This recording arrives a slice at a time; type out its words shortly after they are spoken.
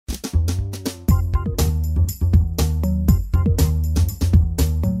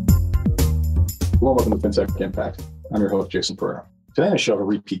Hello, welcome to FinTech Impact. I'm your host, Jason Pereira. Today on the show, I have a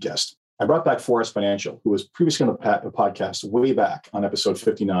repeat guest. I brought back Forest Financial, who was previously on the podcast way back on episode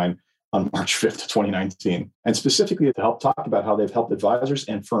 59 on March 5th, 2019, and specifically to help talk about how they've helped advisors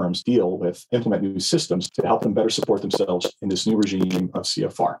and firms implement new systems to help them better support themselves in this new regime of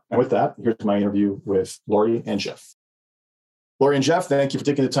CFR. And with that, here's my interview with Lori and Jeff. Lori and Jeff, thank you for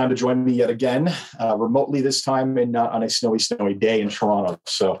taking the time to join me yet again, remotely this time and not on a snowy day in Toronto.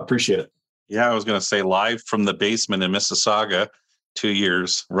 So appreciate it. Yeah, I was going to say live from the basement in Mississauga, 2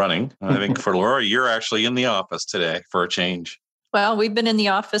 years running. I think for Lori, you're actually in the office today for a change. Well, we've been in the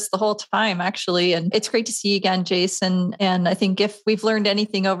office the whole time, actually, and it's great to see you again, Jason. And I think if we've learned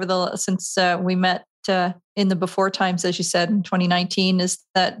anything since we met in the before times, as you said, in 2019, is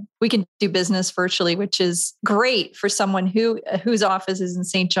that we can do business virtually, which is great for someone whose office is in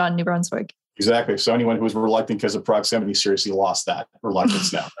St. John, New Brunswick. Exactly. So anyone who was reluctant because of proximity seriously lost that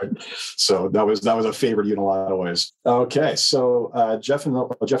reluctance now. Right? So that was a favor to you in a lot of ways. Okay. So Jeff and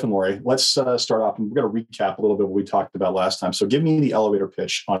Lori, let's start off, and we're going to recap a little bit what we talked about last time. So give me the elevator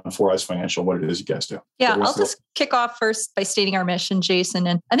pitch on Forest Financial, what it is you guys do. Yeah, I'll just kick off first by stating our mission, Jason.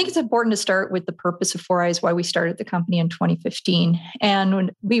 And I think it's important to start with the purpose of 4i's, why we started the company in 2015. And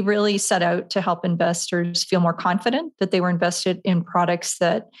when we really set out to help investors feel more confident that they were invested in products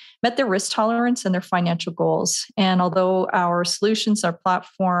that met their risk tolerance and their financial goals. And although our solutions, our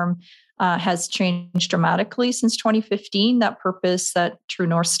platform has changed dramatically since 2015, that purpose, that true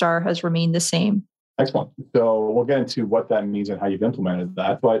North Star, has remained the same. Excellent. So we'll get into what that means and how you've implemented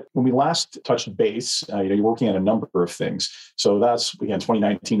that. But when we last touched base, you're working on a number of things. So that's, again,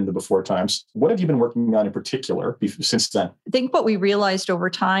 2019 and the before times. What have you been working on in particular since then? I think what we realized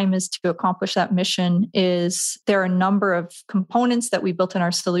over time is to accomplish that mission is there are a number of components that we built in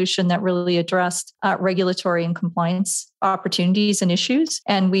our solution that really addressed regulatory and compliance opportunities and issues.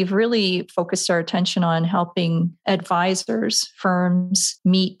 And we've really focused our attention on helping advisors, firms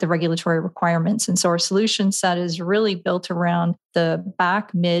meet the regulatory requirements. And so our solution set is really built around the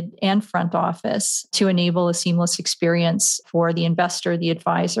back, mid, and front office to enable a seamless experience for the investor, the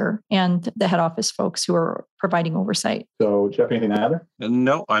advisor, and the head office folks who are providing oversight. So, Jeff, anything to add there?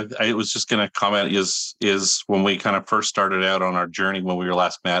 No, I was just going to comment is when we kind of first started out on our journey when we were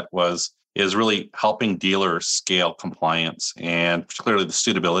last met is really helping dealers scale compliance and particularly the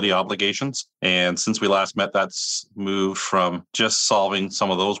suitability obligations. And since we last met, that's moved from just solving some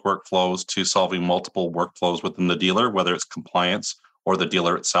of those workflows to solving multiple workflows within the dealer, whether it's compliance or the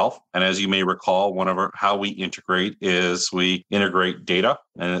dealer itself. And as you may recall, how we integrate is we integrate data,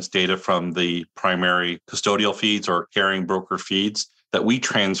 and it's data from the primary custodial feeds or carrying broker feeds that we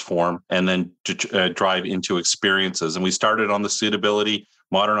transform and then drive into experiences. And we started on the suitability,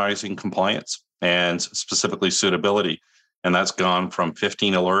 modernizing compliance and specifically suitability. And that's gone from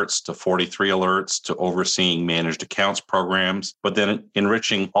 15 alerts to 43 alerts to overseeing managed accounts programs, but then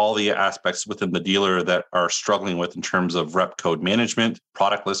enriching all the aspects within the dealer that are struggling with in terms of rep code management,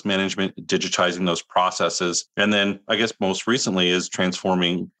 product list management, digitizing those processes. And then I guess most recently is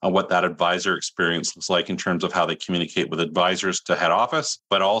transforming what that advisor experience looks like in terms of how they communicate with advisors to head office,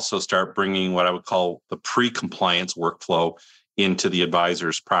 but also start bringing what I would call the pre-compliance workflow into the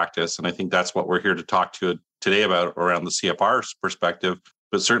advisor's practice. And I think that's what we're here to talk to today about around the CFR's perspective,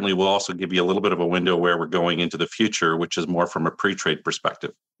 but certainly we'll also give you a little bit of a window where we're going into the future, which is more from a pre-trade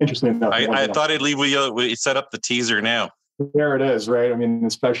perspective. Interesting enough. I thought I'd leave we set up the teaser now. There it is, right? I mean,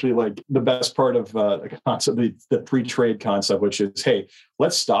 especially like the best part of the concept, the pre-trade concept, which is, hey,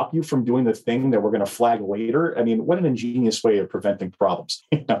 let's stop you from doing the thing that we're going to flag later. I mean, what an ingenious way of preventing problems.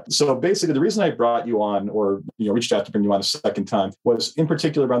 So basically, the reason I brought you on, or reached out to bring you on a second time, was in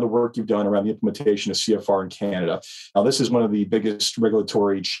particular around the work you've done around the implementation of CFR in Canada. Now, this is one of the biggest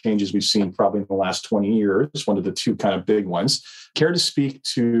regulatory changes we've seen probably in the last 20 years, one of the two kind of big ones. Care to speak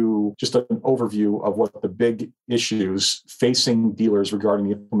to just an overview of what the big issues facing dealers regarding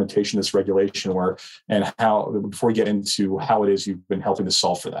the implementation of this regulation were, and how, before we get into how it is you've been helping to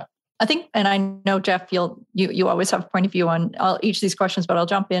solve for that? I think, and I know, Jeff, you always have a point of view on each of these questions, but I'll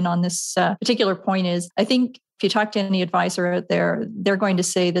jump in on this particular point is, I think if you talk to any advisor out there, they're going to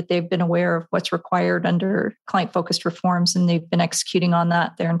say that they've been aware of what's required under client-focused reforms, and they've been executing on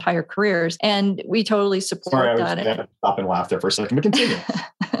that their entire careers. And we totally support that. I was stop and laugh there for a second, but continue.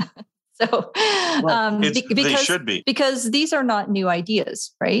 So, they should be, because these are not new ideas,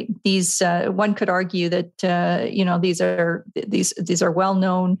 right? These one could argue that these are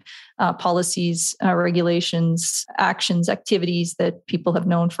well-known policies, regulations, actions, activities that people have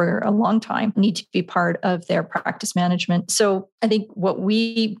known for a long time need to be part of their practice management. So, I think what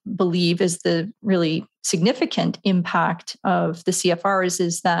we believe is the really significant impact of the CFRs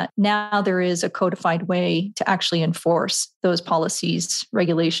is that now there is a codified way to actually enforce those policies,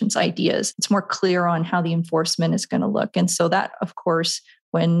 regulations, ideas. It's more clear on how the enforcement is going to look. And so that, of course,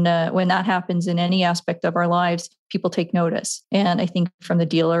 when that happens in any aspect of our lives, people take notice. And I think from the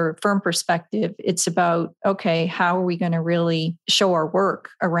dealer firm perspective, it's about, okay, how are we going to really show our work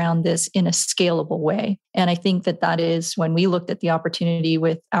around this in a scalable way? And I think that is when we looked at the opportunity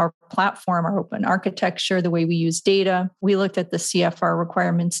with our platform, our open architecture, the way we use data, we looked at the CFR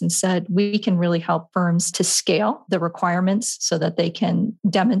requirements and said, we can really help firms to scale the requirements so that they can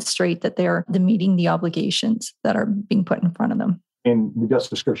demonstrate that they're meeting the obligations that are being put in front of them. And the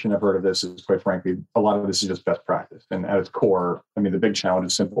best description I've heard of this is, quite frankly, a lot of this is just best practice. And at its core, I mean, the big challenge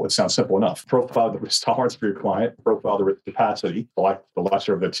is simple. It sounds simple enough. Profile the risk tolerance for your client, profile the risk capacity, select the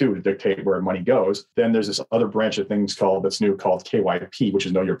lesser of the two to dictate where money goes. Then there's this other branch of things called KYP, which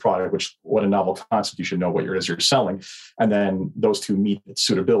is know your product, which what a novel concept, you should know what it is you're selling. And then those two meet its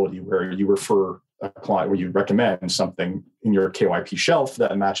suitability, where you refer a client, where you recommend something in your KYP shelf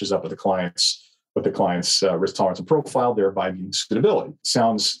that matches up with the client's risk tolerance and profile, thereby meeting suitability.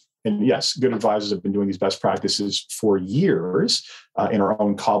 And yes, good advisors have been doing these best practices for years in our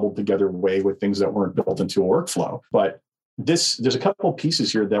own cobbled together way with things that weren't built into a workflow. But there's a couple of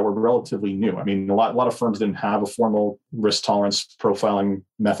pieces here that were relatively new. I mean, a lot of firms didn't have a formal risk tolerance profiling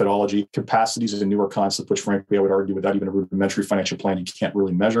methodology. Capacity is a newer concept, which frankly, I would argue without even a rudimentary financial plan, you can't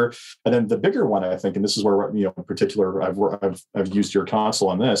really measure. And then the bigger one, I think, and this is where, in particular, I've used your console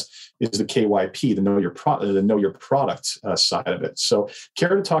on this, is the KYP, the know your product side of it. So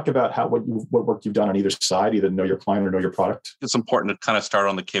care to talk about what work you've done on either side, either know your client or know your product? It's important to kind of start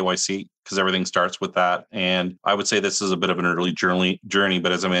on the KYC because everything starts with that. And I would say this is a bit of an early journey,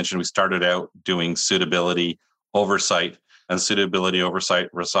 but as I mentioned, we started out doing suitability oversight, and suitability oversight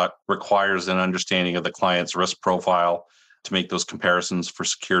requires an understanding of the client's risk profile to make those comparisons for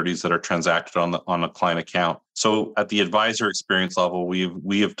securities that are transacted on a client account. So at the advisor experience level,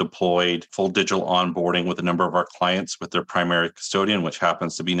 we have deployed full digital onboarding with a number of our clients with their primary custodian, which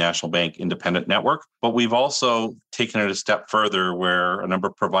happens to be National Bank Independent Network. But we've also taken it a step further where a number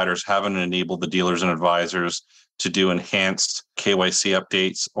of providers haven't enabled the dealers and advisors to do enhanced KYC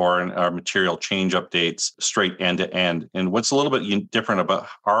updates or material change updates straight end to end. And what's a little bit different about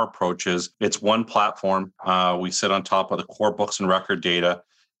our approach is it's one platform. We sit on top of the core books and record data,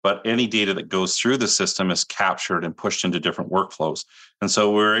 but any data that goes through the system is captured and pushed into different workflows. And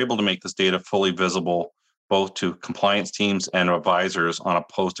so we're able to make this data fully visible both to compliance teams and advisors on a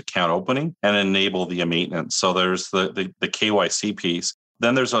post-account opening and enable the maintenance. So there's the KYC piece.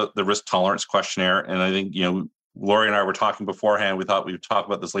 Then there's the risk tolerance questionnaire. And I think, Lori and I were talking beforehand. We thought we'd talk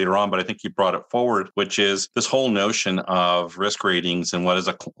about this later on, but I think you brought it forward, which is this whole notion of risk ratings and what is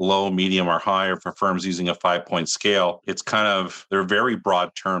a low, medium, or high, or for firms using a 5-point scale. It's they're very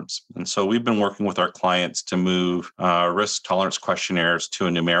broad terms. And so we've been working with our clients to move risk tolerance questionnaires to a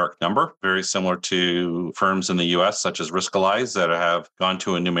numeric number, very similar to firms in the US, such as Riskalyze, that have gone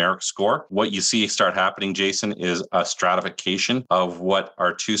to a numeric score. What you see start happening, Jason, is a stratification of what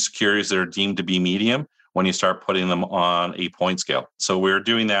are two securities that are deemed to be medium when you start putting them on a point scale. So we're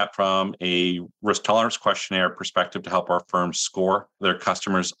doing that from a risk tolerance questionnaire perspective to help our firms score their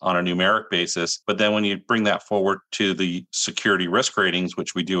customers on a numeric basis. But then when you bring that forward to the security risk ratings,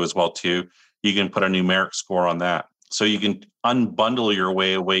 which we do as well too, you can put a numeric score on that. So you can unbundle your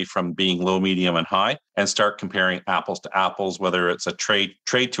way away from being low, medium, and high and start comparing apples to apples, whether it's a trade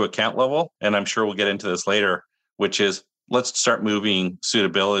to account level. And I'm sure we'll get into this later, which is let's start moving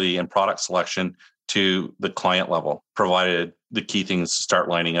suitability and product selection to the client level, provided the key things start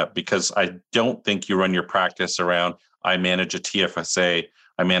lining up. Because I don't think you run your practice around, I manage a TFSA,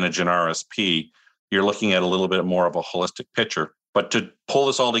 I manage an RSP. You're looking at a little bit more of a holistic picture. But to pull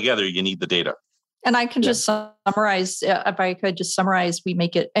this all together, you need the data. And I can just summarize, if I could just summarize, we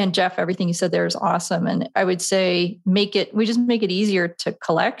make it, and Jeff, everything you said there is awesome. And I would say we just make it easier to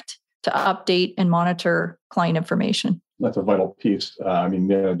collect, to update and monitor client information. That's a vital piece. I mean,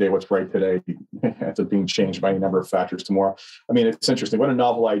 the end of the day, what's right today ends up being changed by any number of factors tomorrow. I mean, it's interesting. What a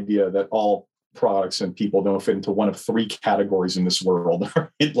novel idea that all products and people don't fit into one of three categories in this world.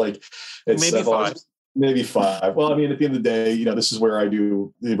 Right? Like, it's maybe five. Maybe five. Well, I mean, at the end of the day, this is where I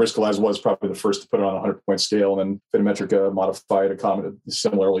do. The Riskalyze was probably the first to put it on a 100-point scale, and then Finimetrica modified, accommodated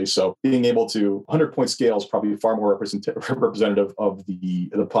similarly. So being able to 100-point scale is probably far more representative of the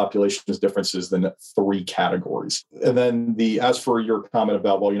population's differences than three categories. And then as for your comment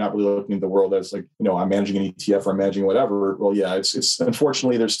about, well, you're not really looking at the world as like, I'm managing an ETF or I'm managing whatever. Well, yeah, it's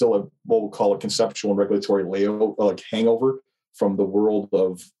unfortunately there's still what we'll call a conceptual and regulatory hangover from the world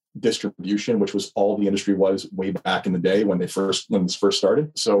of distribution, which was all the industry was way back in the day when this first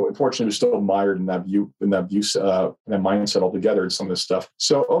started. So unfortunately, we're still mired in that mindset altogether and some of this stuff.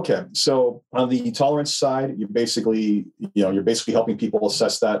 So okay, so on the tolerance side, you're basically helping people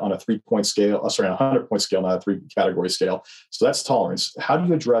assess that on a 3-point scale, on a 100-point scale, not a 3-category scale. So that's tolerance. How do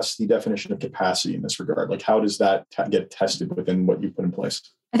you address the definition of capacity in this regard? Like, how does that get tested within what you put in place?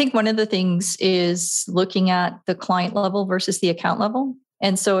 I think one of the things is looking at the client level versus the account level.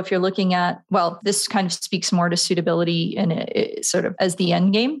 And so if you're looking at, well, this kind of speaks more to suitability and it sort of as the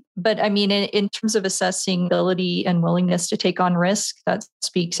end game. But I mean, in terms of assessing ability and willingness to take on risk, that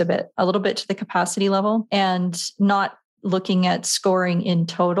speaks a little bit to the capacity level, and not looking at scoring in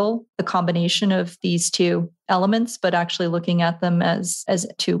total, the combination of these two elements, but actually looking at them as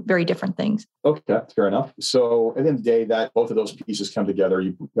two very different things. Okay, fair enough. So at the end of the day, that both of those pieces come together.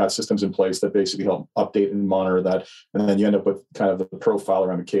 You've got systems in place that basically help update and monitor that. And then you end up with kind of the profile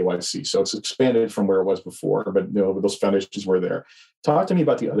around the KYC. So it's expanded from where it was before, but those foundations were there. Talk to me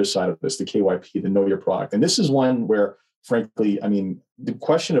about the other side of this, the KYP, the know your product. And this is one where, frankly, I mean, the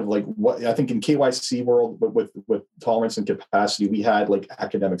question of like what I think in KYC world, but with tolerance and capacity, we had like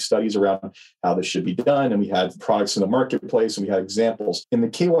academic studies around how this should be done, and we had products in the marketplace, and we had examples. In the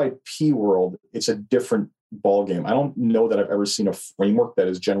KYP world, it's a different ballgame. I don't know that I've ever seen a framework that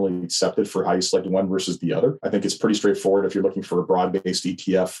is generally accepted for how you select one versus the other. I think it's pretty straightforward. If you're looking for a broad-based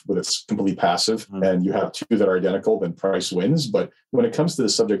ETF with it's completely passive and you have two that are identical, then price wins. But when it comes to the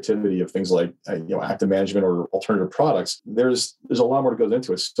subjectivity of things like active management or alternative products, there's a lot more that goes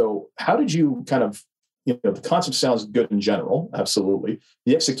into it. So how did you kind of the concept sounds good in general, absolutely.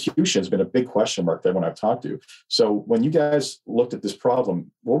 The execution has been a big question mark there when I've talked to. So when you guys looked at this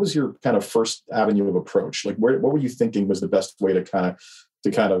problem, what was your kind of first avenue of approach? Like, what were you thinking was the best way to kind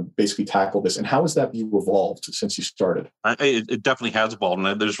of basically tackle this? And how has that view evolved since you started? It definitely has evolved.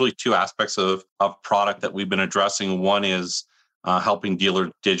 And there's really two aspects of product that we've been addressing. One is helping dealers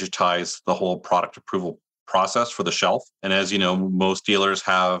digitize the whole product approval process for the shelf. And as you know, most dealers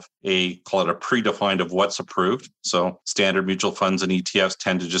have call it a predefined of what's approved. So standard mutual funds and ETFs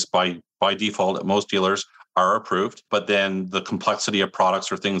tend to just by default, most dealers are approved, but then the complexity of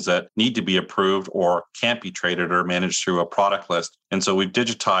products or things that need to be approved or can't be traded or managed through a product list. And so we've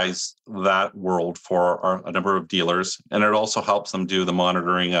digitized that world for a number of dealers. And it also helps them do the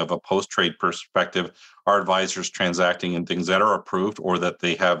monitoring of a post-trade perspective. Our advisors transacting in things that are approved or that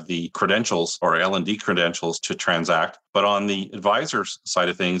they have the credentials or L&D credentials to transact. But on the advisors side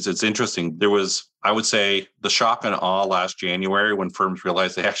of things, it's interesting. There was, I would say, the shock and awe last January when firms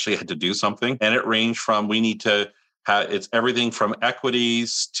realized they actually had to do something. And it ranged from we need to it's everything from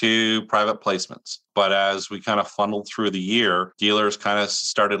equities to private placements. But as we kind of funneled through the year, dealers kind of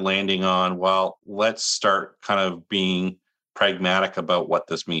started landing on, well, let's start kind of being pragmatic about what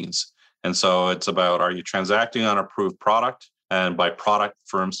this means. And so it's about, are you transacting on approved product? And by product,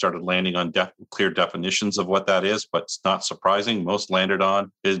 firms started landing on clear definitions of what that is, but it's not surprising. Most landed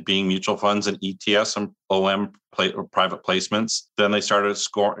on is being mutual funds and ETFs and OM private placements. Then they started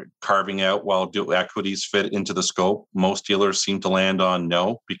carving out, well, do equities fit into the scope? Most dealers seem to land on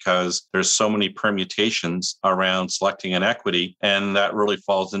no, because there's so many permutations around selecting an equity, and that really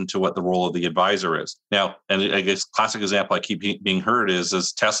falls into what the role of the advisor is. Now, and I guess classic example I keep being heard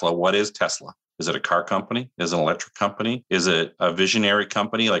is Tesla. What is Tesla? Is it a car company? Is it an electric company? Is it a visionary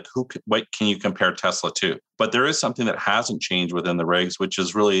company? Like what can you compare Tesla to? But there is something that hasn't changed within the regs, which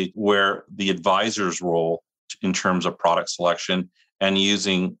is really where the advisor's role in terms of product selection and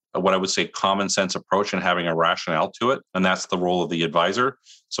using what I would say common sense approach and having a rationale to it. And that's the role of the advisor.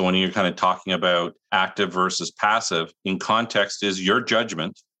 So when you're kind of talking about active versus passive, in context is your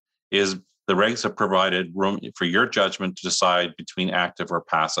judgment, is the regs have provided room for your judgment to decide between active or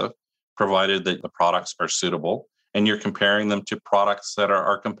passive, provided that the products are suitable and you're comparing them to products that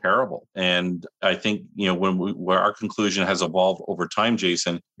are comparable. And I think, where our conclusion has evolved over time,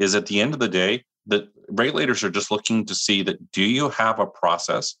 Jason, is at the end of the day, the regulators are just looking to see that, do you have a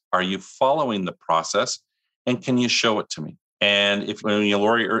process? Are you following the process? And can you show it to me? And if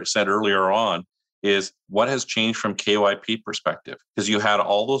Lori said earlier on, is what has changed from KYP perspective? Because you had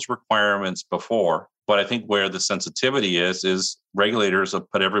all those requirements before. But I think where the sensitivity is regulators have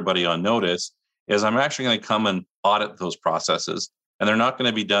put everybody on notice, is I'm actually going to come and audit those processes. And they're not going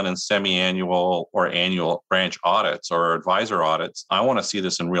to be done in semi-annual or annual branch audits or advisor audits. I want to see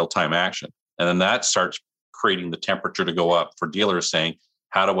this in real-time action. And then that starts creating the temperature to go up for dealers saying,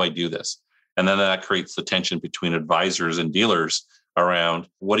 how do I do this? And then that creates the tension between advisors and dealers around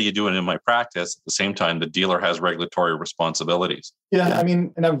what are you doing in my practice? At the same time, the dealer has regulatory responsibilities. Yeah. I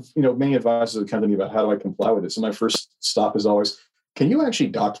mean, and I've, many advisors have come to me about how do I comply with this? And my first stop is always, can you actually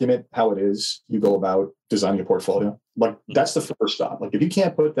document how it is you go about designing a portfolio? Like that's the first stop. Like if you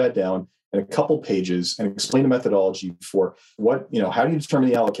can't put that down in a couple pages and explain the methodology for what, how do you determine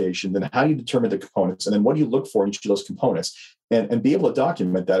the allocation, then how do you determine the components, and then what do you look for in each of those components, and be able to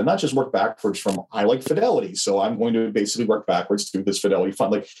document that and not just work backwards from, I like Fidelity, so I'm going to basically work backwards through this Fidelity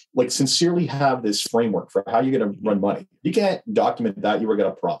fund. Like sincerely have this framework for how you're going to run money. You can't document that, you will get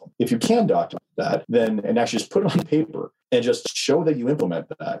a problem. If you can document that, then and actually just put it on paper and just show that you implement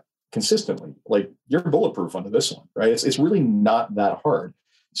that consistently, like you're bulletproof under this one, right? It's really not that hard.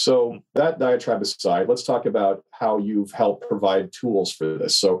 So that diatribe aside, let's talk about how you've helped provide tools for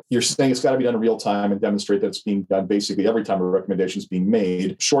this. So you're saying it's got to be done in real time and demonstrate that it's being done basically every time a recommendation is being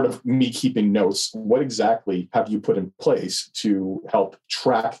made. Short of me keeping notes, what exactly have you put in place to help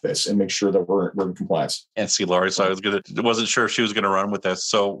track this and make sure that we're in compliance? And see, Laurie, so I wasn't sure if she was going to run with this.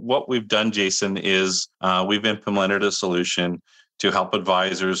 So what we've done, Jason, is we've implemented a solution to help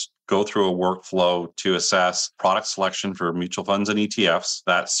advisors go through a workflow to assess product selection for mutual funds and ETFs.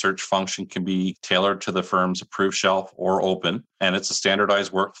 That search function can be tailored to the firm's approved shelf or open. And it's a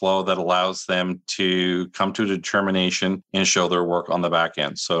standardized workflow that allows them to come to a determination and show their work on the back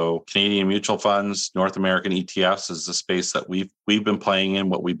end. So Canadian mutual funds, North American ETFs is the space that we've been playing in.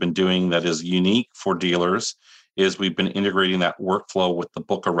 What we've been doing that is unique for dealers is we've been integrating that workflow with the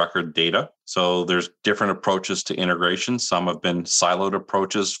book of record data. So there's different approaches to integration. Some have been siloed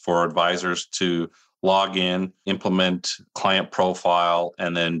approaches for advisors to log in, implement client profile,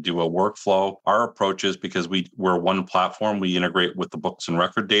 and then do a workflow. Our approach is, because we're one platform, we integrate with the books and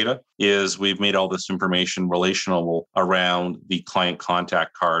record data, is we've made all this information relational around the client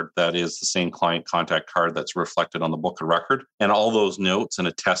contact card that is the same client contact card that's reflected on the book of record. And all those notes and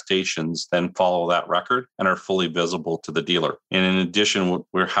attestations then follow that record and are fully visible to the dealer. And in addition,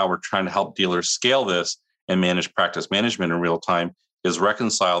 how we're trying to help dealers scale this and manage practice management in real time is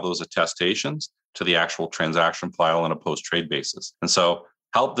reconcile those attestations to the actual transaction file on a post-trade basis. And so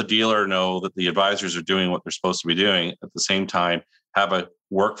help the dealer know that the advisors are doing what they're supposed to be doing. At the same time, have a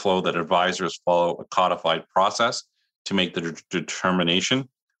workflow that advisors follow a codified process to make the determination.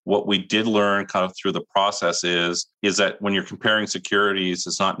 What we did learn kind of through the process is that when you're comparing securities,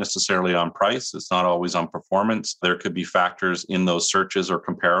 it's not necessarily on price. It's not always on performance. There could be factors in those searches or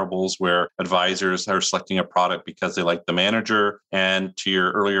comparables where advisors are selecting a product because they like the manager. And to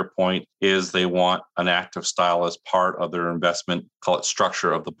your earlier point is they want an active style as part of their investment, call it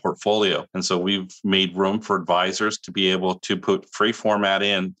structure of the portfolio. And so we've made room for advisors to be able to put free format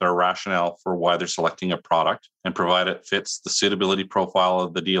in their rationale for why they're selecting a product, and provide it fits the suitability profile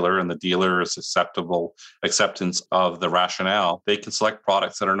of the dealer and the dealer is acceptance of the rationale. They can select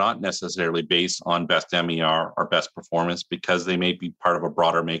products that are not necessarily based on best MER or best performance because they may be part of a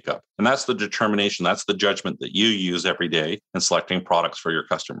broader makeup. And that's the determination. That's the judgment that you use every day in selecting products for your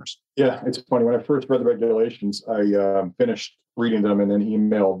customers. Yeah, it's funny. When I first read the regulations, I finished reading them and then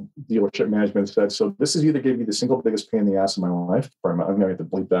emailed dealership management and said, so this is either going to be the single biggest pain in the ass of my life, or I'm going to have to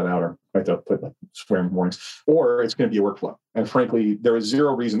bleep that out, or I have to put like swearing warnings, or it's going to be a workflow. And frankly, there is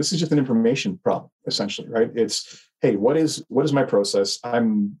zero reason. This is just an information problem, essentially, right? It's, hey, what is my process?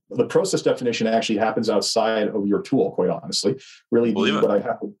 The process definition actually happens outside of your tool, quite honestly. Really, what I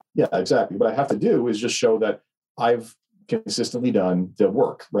have to, yeah, exactly. What I have to do is just show that I've consistently done the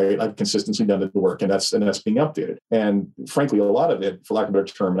work, right? I've consistently done the work, and that's being updated. And frankly, a lot of it, for lack of a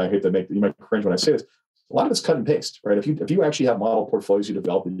better term, and I hate to you might cringe when I say this, a lot of it's cut and paste, right? If you actually have model portfolios you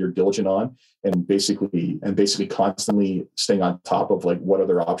develop that you're diligent on and basically constantly staying on top of like what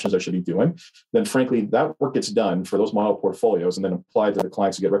other options I should be doing, then frankly, that work gets done for those model portfolios and then applied to the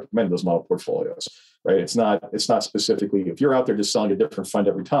clients who get recommended those model portfolios, right? It's not specifically, if you're out there just selling a different fund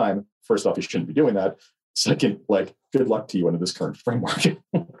every time, first off, you shouldn't be doing that. Second, like, good luck to you under this current framework.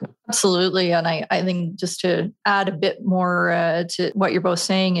 Absolutely. And I think just to add a bit more to what you're both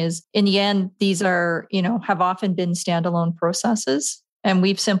saying is, in the end, these are, have often been standalone processes. And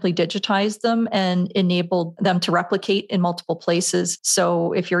we've simply digitized them and enabled them to replicate in multiple places.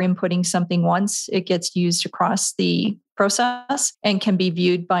 So if you're inputting something once, it gets used across the process and can be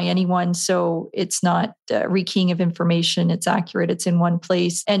viewed by anyone. So it's not rekeying of information. It's accurate. It's in one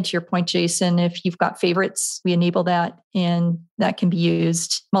place. And to your point, Jason, if you've got favorites, we enable that. And that can be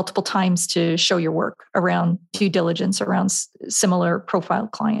used multiple times to show your work around due diligence around similar profile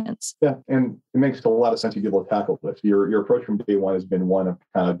clients. Yeah. And it makes a lot of sense to be able to tackle this. Your approach from day one has been one of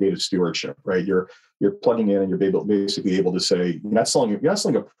kind of data stewardship, right? You're plugging in and you're basically able to say, you're not selling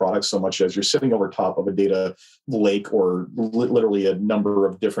a product so much as you're sitting over top of a data lake or literally a number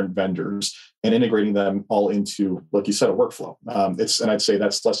of different vendors and integrating them all into, like you said, a workflow. And I'd say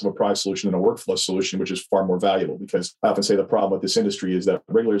that's less of a product solution than a workflow solution, which is far more valuable, because I often say the problem with this industry is that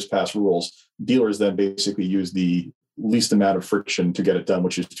regulators pass rules, dealers then basically use the least amount of friction to get it done,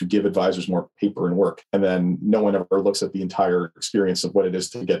 which is to give advisors more paper and work. And then no one ever looks at the entire experience of what it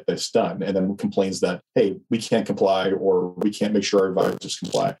is to get this done, and then complains that, hey, we can't comply, or we can't make sure our advisors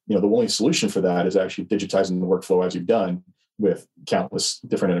comply. The only solution for that is actually digitizing the workflow as you've done, with countless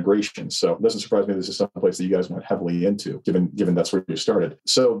different integrations. So it doesn't surprise me this is someplace that you guys went heavily into, given that's where you started.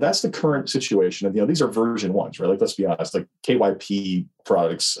 So that's the current situation. And these are version ones, right? Like, let's be honest, like KYP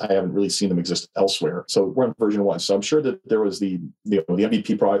products, I haven't really seen them exist elsewhere. So we're on version one. So I'm sure that there was the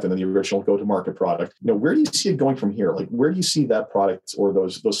MVP product and then the original go-to-market product. Where do you see it going from here? Like, where do you see that product or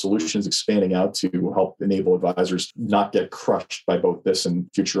those solutions expanding out to help enable advisors not get crushed by both this and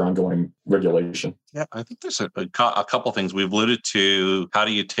future ongoing regulation? Yeah, I think there's a couple things. We've alluded to, how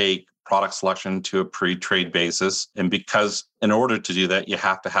do you take product selection to a pre-trade basis? And because in order to do that, you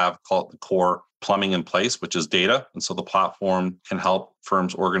have to have, call it, the core plumbing in place, which is data. And so the platform can help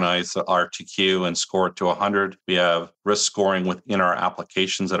firms organize the RTQ and score it to 100. We have risk scoring within our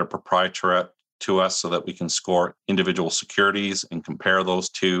applications that are proprietary to us, so that we can score individual securities and compare those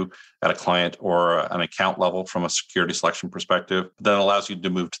two at a client or an account level from a security selection perspective. That allows you to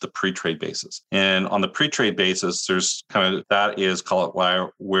move to the pre-trade basis. And on the pre-trade basis, there's kind of, that is, call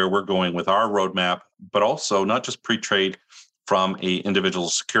it, where we're going with our roadmap, but also not just pre-trade from a individual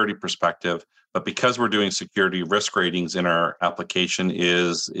security perspective, but because we're doing security risk ratings in our application,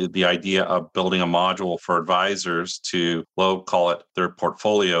 is the idea of building a module for advisors to call it, their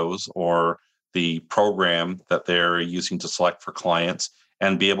portfolios or the program that they're using to select for clients,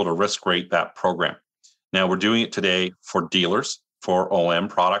 and be able to risk rate that program. Now, we're doing it today for dealers, for OM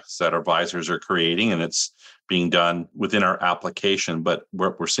products that advisors are creating, and it's being done within our application. But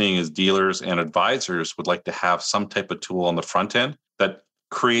what we're seeing is dealers and advisors would like to have some type of tool on the front end that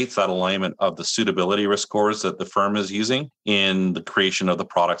creates that alignment of the suitability risk scores that the firm is using in the creation of the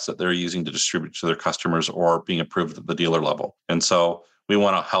products that they're using to distribute to their customers or being approved at the dealer level. And so we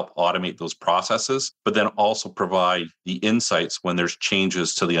want to help automate those processes, but then also provide the insights when there's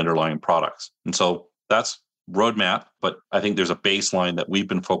changes to the underlying products. And so that's roadmap, but I think there's a baseline that we've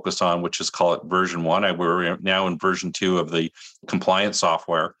been focused on, which is, call it, version one. We're now in version 2 of the compliance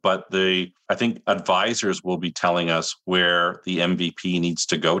software, but I think advisors will be telling us where the MVP needs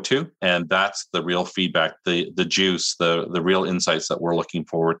to go to. And that's the real feedback, the juice, the real insights that we're looking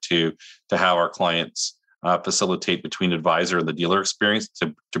forward to have our clients facilitate between advisor and the dealer experience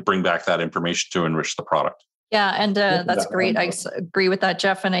to bring back that information to enrich the product. Yeah, and that's great. I agree with that,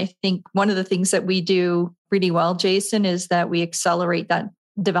 Jeff. And I think one of the things that we do really well, Jason, is that we accelerate that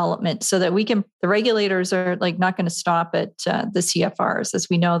development so that the regulators are not going to stop at the CFRs. As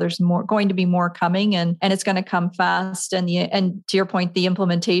we know, there's going to be more coming, and it's going to come fast. And to your point, the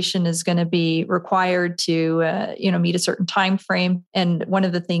implementation is going to be required to meet a certain time frame. And one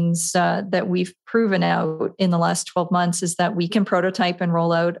of the things that we've proven out in the last 12 months is that we can prototype and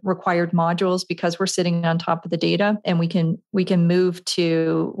roll out required modules because we're sitting on top of the data, and we can move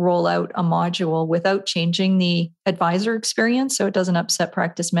to roll out a module without changing the advisor experience, so it doesn't upset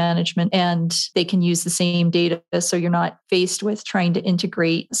practice management, and they can use the same data. So you're not faced with trying to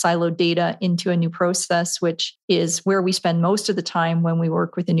integrate siloed data into a new process, which is where we spend most of the time when we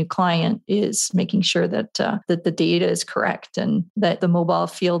work with a new client, is making sure that the data is correct and that the mobile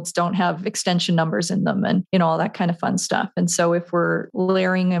fields don't have extension numbers in them and all that kind of fun stuff. And so if we're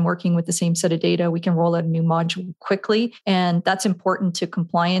layering and working with the same set of data, we can roll out a new module quickly. And that's important to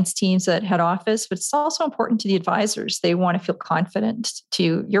compliance teams at head office, but it's also important to the advisors. They want to feel confident,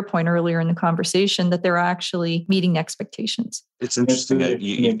 to your point earlier in the conversation, that they're actually meeting expectations. It's interesting that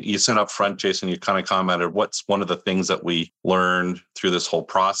you said up front, Jason, you kind of commented, what's one of the things that we learned through this whole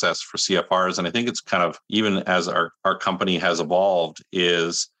process for CFRs? And I think it's kind of, even as our company has evolved,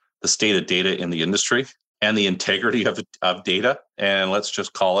 is the state of data in the industry and the integrity of data. And let's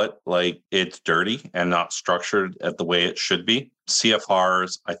just call it like it's dirty and not structured at the way it should be.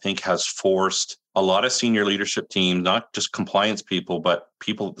 CFRs, I think, has forced a lot of senior leadership teams, not just compliance people, but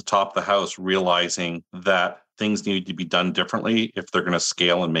people at the top of the house, realizing that things need to be done differently if they're going to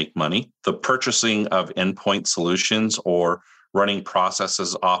scale and make money. The purchasing of endpoint solutions or running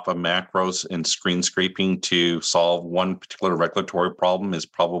processes off of macros and screen scraping to solve one particular regulatory problem is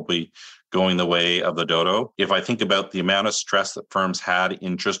probably going the way of the dodo. If I think about the amount of stress that firms had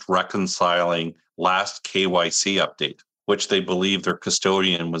in just reconciling last KYC update, which they believed their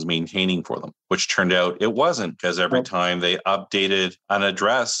custodian was maintaining for them, which turned out it wasn't, because every time they updated an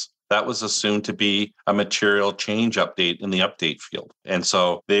address, that was assumed to be a material change update in the update field. And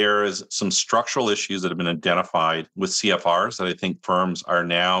so there is some structural issues that have been identified with CFRs that I think firms are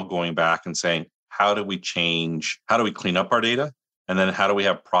now going back and saying, how do we clean up our data? And then how do we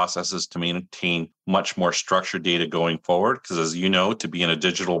have processes to maintain much more structured data going forward? Because as you know, to be in a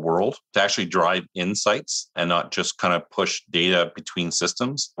digital world, to actually drive insights and not just kind of push data between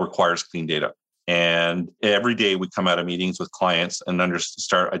systems requires clean data. And every day we come out of meetings with clients and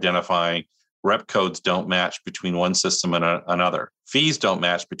start identifying rep codes don't match between one system and another. Fees don't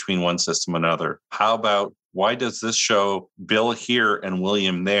match between one system and another. How about why does this show Bill here and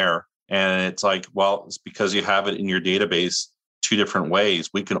William there? And it's like, well, it's because you have it in your database two different ways.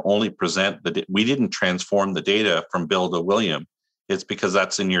 We can only present we didn't transform the data from Bill to William. It's because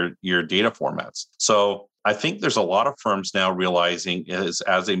that's in your data formats. So I think there's a lot of firms now realizing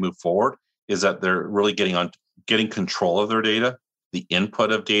as they move forward is that they're really getting control of their data, the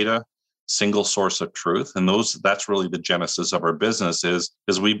input of data, single source of truth. And that's really the genesis of our business is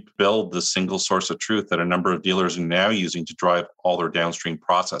we build the single source of truth that a number of dealers are now using to drive all their downstream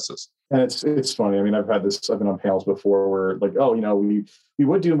processes. And it's funny. I mean, I've been on panels before where like, oh, we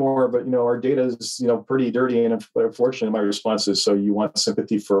would do more, but our data is, pretty dirty. And unfortunately, my response is, so you want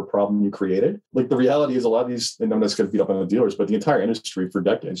sympathy for a problem you created? Like the reality is a lot of these, and I'm not going to beat up on the dealers, but the entire industry for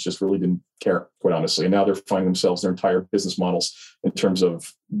decades just really didn't care, quite honestly. And now they're finding themselves their entire business models in terms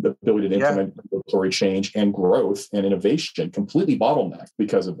of the ability to implement regulatory change and growth and innovation completely bottlenecked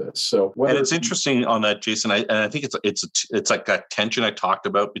because of this. So and it's interesting on that, Jason. I think it's like that tension I talked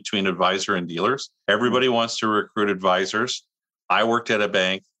about between advisor and dealers. Everybody wants to recruit advisors. I worked at a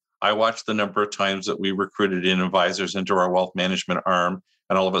bank. I watched the number of times that we recruited in advisors into our wealth management arm.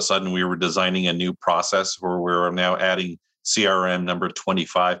 And all of a sudden we were designing a new process where we're now adding CRM number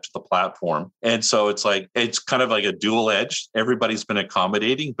 25 to the platform. And so it's kind of like a dual edge. Everybody's been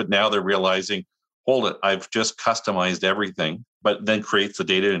accommodating, but now they're realizing, hold it, I've just customized everything, but then creates the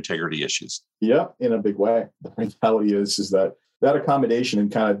data integrity issues. Yeah, in a big way. The reality is that accommodation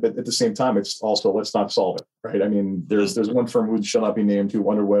and kind of, but at the same time, it's also, let's not solve it, right? I mean, there's one firm who shall not be named who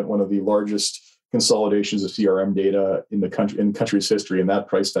underwent one of the largest consolidations of CRM data in the country's history, and that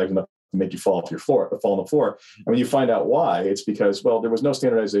price tag is enough to make you fall on the floor. And when you find out why, it's because, well, there was no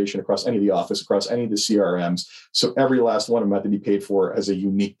standardization across any of the office, across any of the CRMs. So every last one of them had to be paid for as a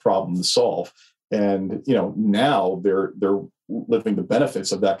unique problem to solve. And now they're living the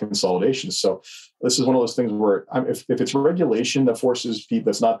benefits of that consolidation. So this is one of those things where if it's regulation that forces people,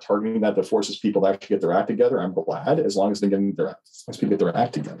 that's not targeting that forces people to actually get their act together, I'm glad, as long as people get their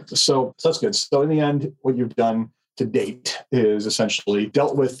act together. So that's good. So in the end, what you've done to date is essentially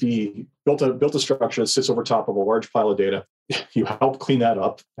built a structure that sits over top of a large pile of data. You help clean that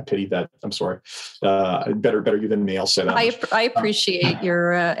up. I pity that. I'm sorry. Better you than me. I'll say that. I appreciate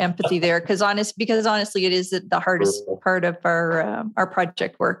your empathy there because honestly, it is the hardest part of our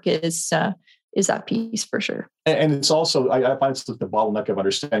project work is that piece for sure. And it's also, I find it's the bottleneck of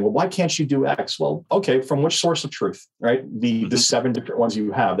understanding, well, why can't you do X? Well, okay, from which source of truth, right? The 7 different ones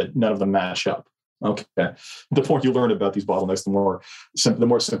you have that none of them match up. Okay. The more you learn about these bottlenecks, the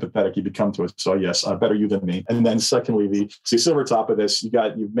more sympathetic you become to it. So yes, better you than me. And then secondly, over top of this,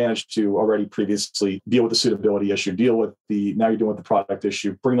 you've managed to already previously deal with the suitability issue, now you're dealing with the product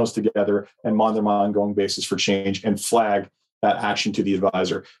issue, bring those together and monitor them on an ongoing basis for change and flag that action to the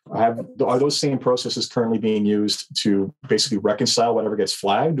advisor. Are those same processes currently being used to basically reconcile whatever gets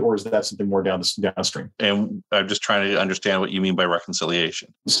flagged, or is that something more downstream? And I'm just trying to understand what you mean by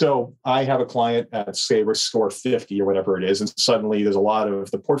reconciliation. So I have a client at, say, risk score 50 or whatever it is, and suddenly there's a lot of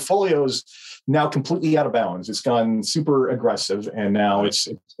the portfolios now completely out of bounds. It's gone super aggressive, and now it's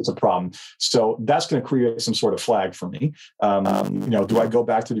a problem. So that's going to create some sort of flag for me. Do I go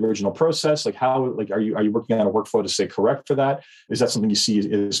back to the original process? Are you working on a workflow to stay correct for that? Is that something you see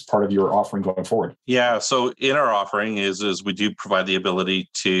as part of your offering going forward? Yeah. So in our offering is we do provide the ability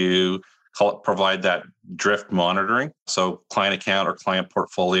to provide that drift monitoring. So client account or client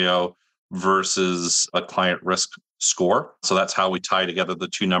portfolio versus a client risk score. So that's how we tie together the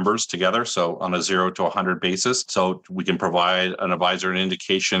two numbers together. So on a 0 to 100 basis. So we can provide an advisor an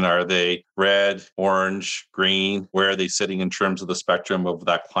indication, are they red, orange, green? Where are they sitting in terms of the spectrum of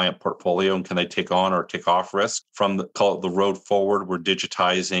that client portfolio? And can they take on or take off risk? From the road forward, we're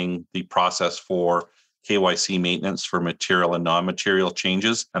digitizing the process for KYC maintenance for material and non-material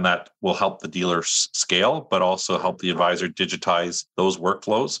changes. And that will help the dealer scale, but also help the advisor digitize those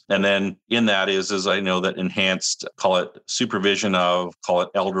workflows. And then in that is I know that enhanced, call it supervision of, call it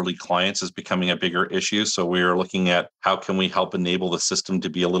elderly clients is becoming a bigger issue. So we're looking at how can we help enable the system to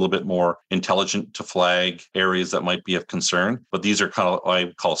be a little bit more intelligent to flag areas that might be of concern. But these are kind of what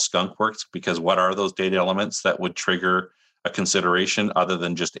I call skunk works, because what are those data elements that would trigger a consideration other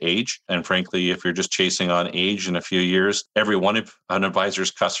than just age? And frankly, if you're just chasing on age in a few years, every one of an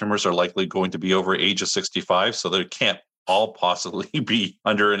advisor's customers are likely going to be over age of 65. So they can't all possibly be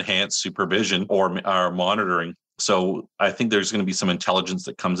under enhanced supervision or monitoring. So I think there's going to be some intelligence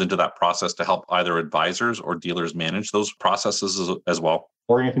that comes into that process to help either advisors or dealers manage those processes as well.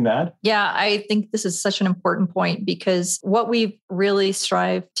 Or anything to add? Yeah, I think this is such an important point, because what we really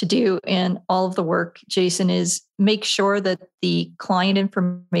strive to do in all of the work, Jason, is make sure that the client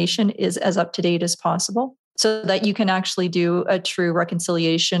information is as up to date as possible, so that you can actually do a true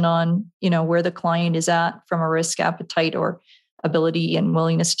reconciliation on, where the client is at from a risk appetite or ability and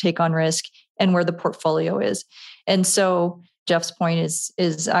willingness to take on risk, and where the portfolio is. And so Jeff's point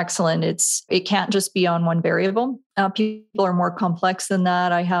is excellent. It can't just be on one variable. People are more complex than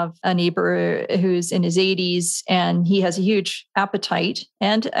that. I have a neighbor who's in his 80s, and he has a huge appetite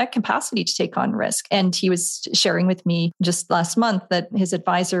and a capacity to take on risk. And he was sharing with me just last month that his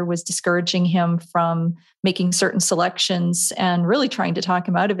advisor was discouraging him from making certain selections and really trying to talk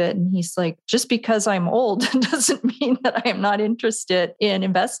him out of it. And he's like, just because I'm old doesn't mean that I am not interested in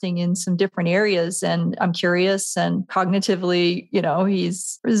investing in some different areas. And I'm curious, and cognitively,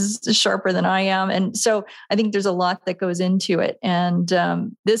 he's sharper than I am. And so I think there's a lot that goes into it. And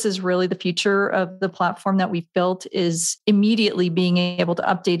this is really the future of the platform that we've built, is immediately being able to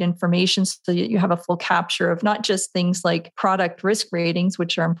update information so that you have a full capture of not just things like product risk ratings,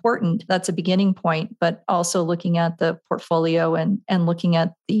 which are important. That's a beginning point, but also looking at the portfolio and looking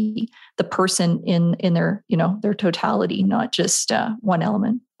at the person in their, their totality, not just one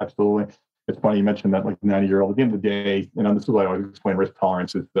element. Absolutely. It's funny you mentioned that, like 90-year-old. At the end of the day, and this is what I always explain risk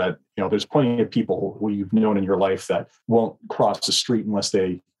tolerance, is that there's plenty of people who you've known in your life that won't cross the street unless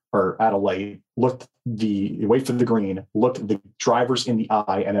they are at a light, wait for the green, look the drivers in the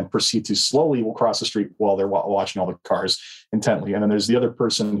eye, and then proceed to slowly will cross the street while they're watching all the cars intently. And then there's the other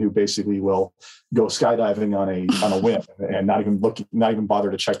person who basically will go skydiving on a whim and not even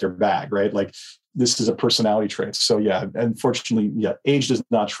bother to check their bag, right? Like, this is a personality trait. So yeah, unfortunately, age does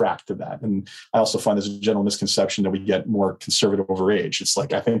not track to that. And I also find there's a general misconception that we get more conservative over age. It's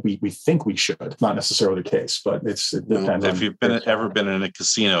like, I think we think we should, not necessarily the case, but it depends. If you've ever been in a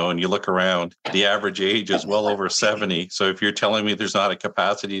casino and you look around, the average age is well over 70. So if you're telling me there's not a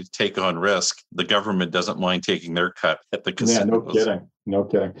capacity to take on risk, the government doesn't mind taking their cut at the casino. Yeah, no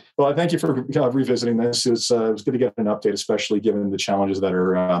kidding. Well, I thank you for revisiting this. It was good to get an update, especially given the challenges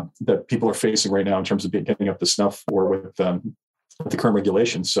that people are facing right now in terms of getting up to snuff or with the current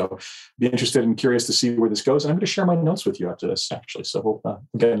regulations. So be interested and curious to see where this goes. And I'm going to share my notes with you after this, actually. So we'll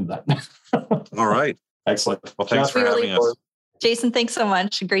get into that. All right. Excellent. Well, thanks for having us. Jason, thanks so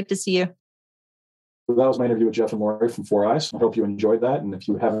much. Great to see you. That was my interview with Jeff and Lori from 4iiii. I hope you enjoyed that. And if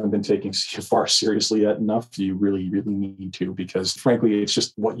you haven't been taking CFR seriously yet enough, you really, really need to, because frankly, it's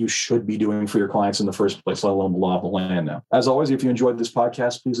just what you should be doing for your clients in the first place, let alone the law of the land now. As always, if you enjoyed this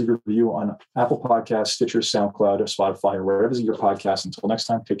podcast, please leave a review on Apple Podcasts, Stitcher, SoundCloud, or Spotify, or wherever you get your podcast. Until next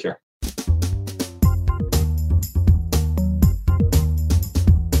time, take care.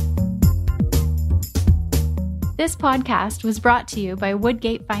 This podcast was brought to you by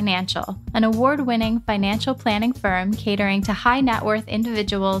Woodgate Financial, an award-winning financial planning firm catering to high net worth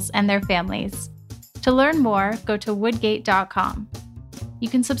individuals and their families. To learn more, go to woodgate.com. You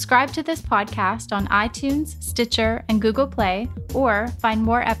can subscribe to this podcast on iTunes, Stitcher, and Google Play, or find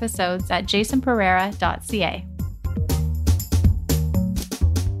more episodes at jasonpereira.ca.